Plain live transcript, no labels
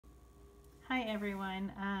Hi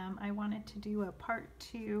everyone. I wanted to do a part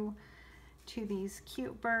 2 to these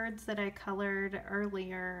cute birds that I colored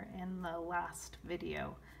earlier in the last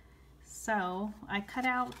video. So I cut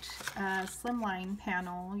out a Slimline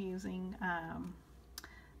panel using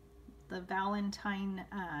the Valentine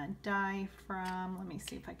die from, let me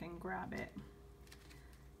see if I can grab it,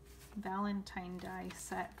 Valentine die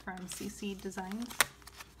set from CC Designs.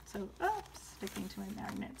 So, oops, sticking to my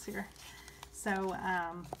magnets here. So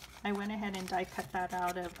I went ahead and die cut that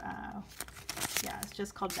out of, yeah, it's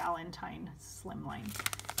just called Valentine Slimline,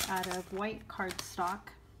 out of white cardstock.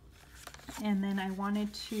 And then I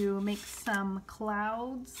wanted to make some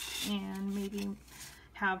clouds and maybe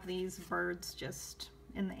have these birds just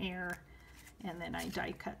in the air. And then I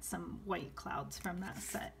die cut some white clouds from that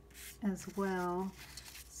set as well.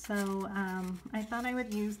 So I thought I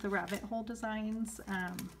would use the rabbit hole designs,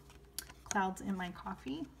 clouds in my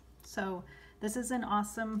coffee. So this is an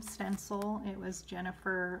awesome stencil. It was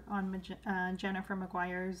Jennifer on Jennifer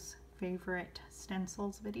McGuire's favorite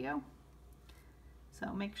stencils video.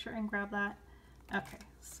 So make sure and grab that. Okay,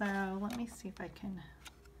 so let me see if I can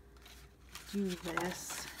do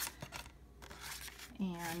this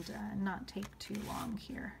and not take too long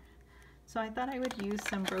here. So I thought I would use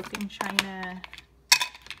some Broken China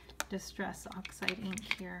Distress Oxide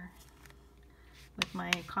ink here with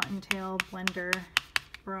my Cottontail blender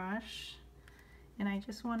brush. And I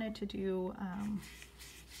just wanted to do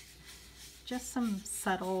just some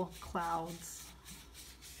subtle clouds.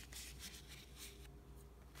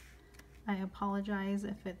 I apologize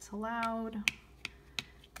if it's loud.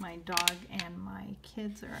 My dog and my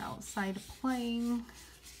kids are outside playing,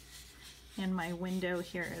 and my window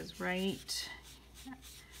here is right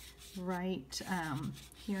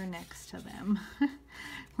here next to them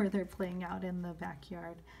where they're playing out in the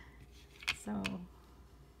backyard. So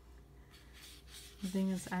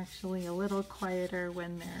everything is actually a little quieter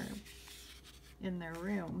when they're in their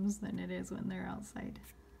rooms than it is when they're outside.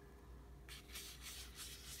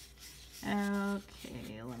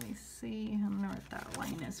 Okay, let me see. I don't know what that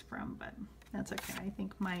line is from, but that's okay. I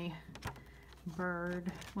think my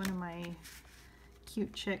bird, one of my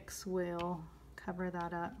cute chicks, will cover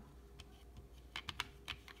that up.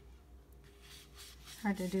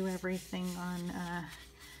 Hard to do everything on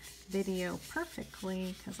video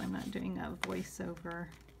perfectly because I'm not doing a voiceover.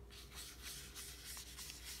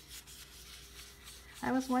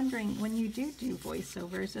 I was wondering, when you do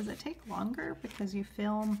voiceovers, does it take longer because you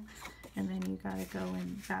film and then you gotta go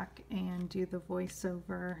back and do the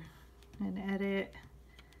voiceover and edit?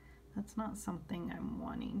 That's not something I'm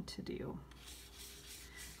wanting to do.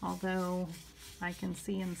 Although I can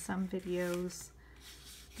see in some videos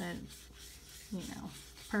that, you know,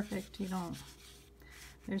 perfect, you don't,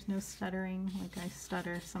 there's no stuttering, like I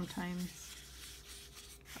stutter sometimes,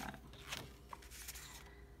 but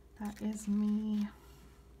that is me.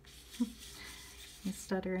 I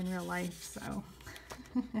stutter in real life, so.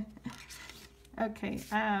 Okay,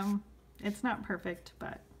 it's not perfect,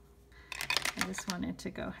 but I just wanted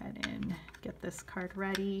to go ahead and get this card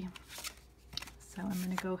ready. So I'm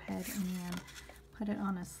going to go ahead and put it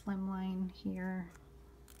on a Slimline here.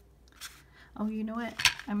 Oh, you know what?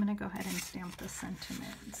 I'm going to go ahead and stamp the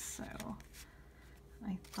sentiments. So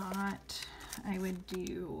I thought I would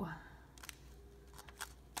do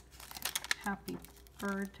Happy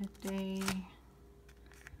Birthday.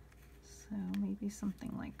 So maybe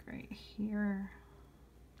something like right here.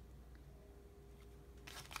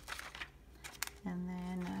 And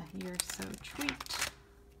then You're So Treat.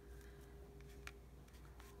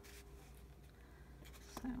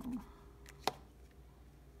 So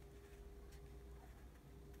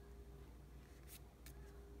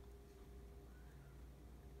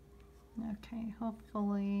okay,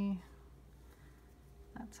 hopefully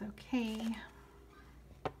that's okay.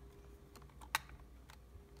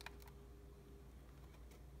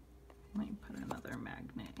 Let me put another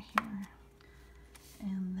magnet here,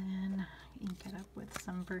 and then ink it up with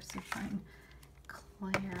some VersaShine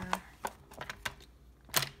Clear.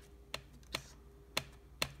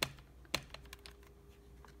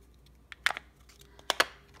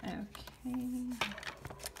 Okay,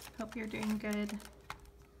 hope you're doing good.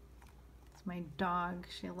 It's my dog.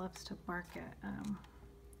 She loves to bark at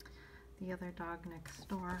the other dog next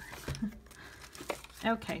door.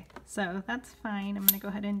 Okay, so that's fine. I'm going to go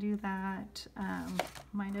ahead and do that.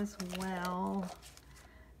 Might as well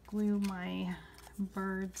glue my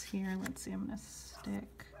birds here. Let's see, I'm going to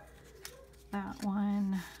stick that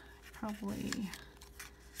one, probably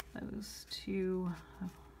those two.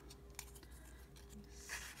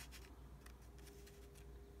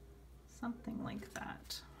 Something like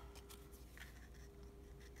that.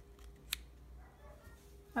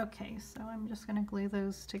 Okay, so I'm just going to glue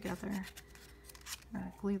those together.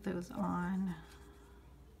 Glue those on.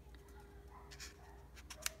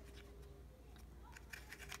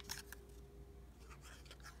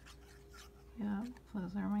 Yep,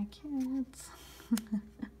 those are my kids.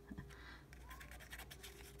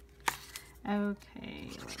 Okay,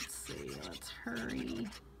 let's see, let's hurry.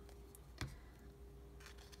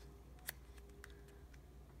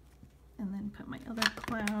 And then put my other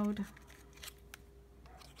cloud.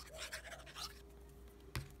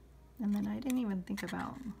 And then I didn't even think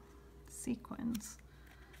about sequins.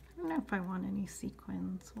 I don't know if I want any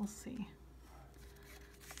sequins, we'll see.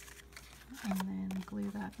 And then glue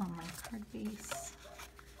that on my card base.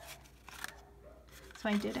 So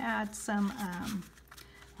I did add some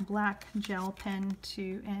black gel pen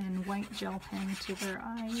and white gel pen to their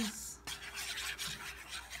eyes.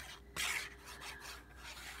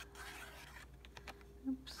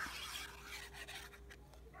 Oops.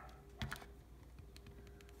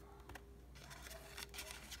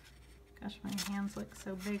 Gosh, my hands look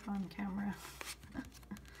so big on camera.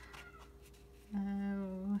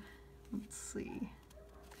 Oh, let's see.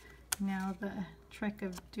 Now the trick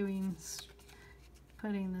of putting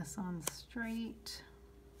this on straight.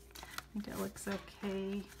 I think it looks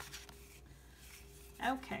okay.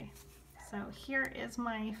 Okay, so here is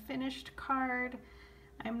my finished card.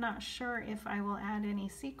 I'm not sure if I will add any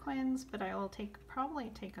sequins, but I will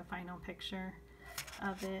probably take a final picture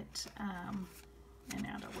of it and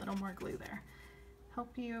add a little more glue there.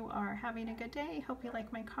 Hope you are having a good day. Hope you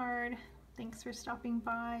like my card. Thanks for stopping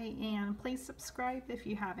by, and please subscribe if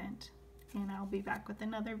you haven't. And I'll be back with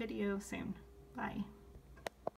another video soon. Bye.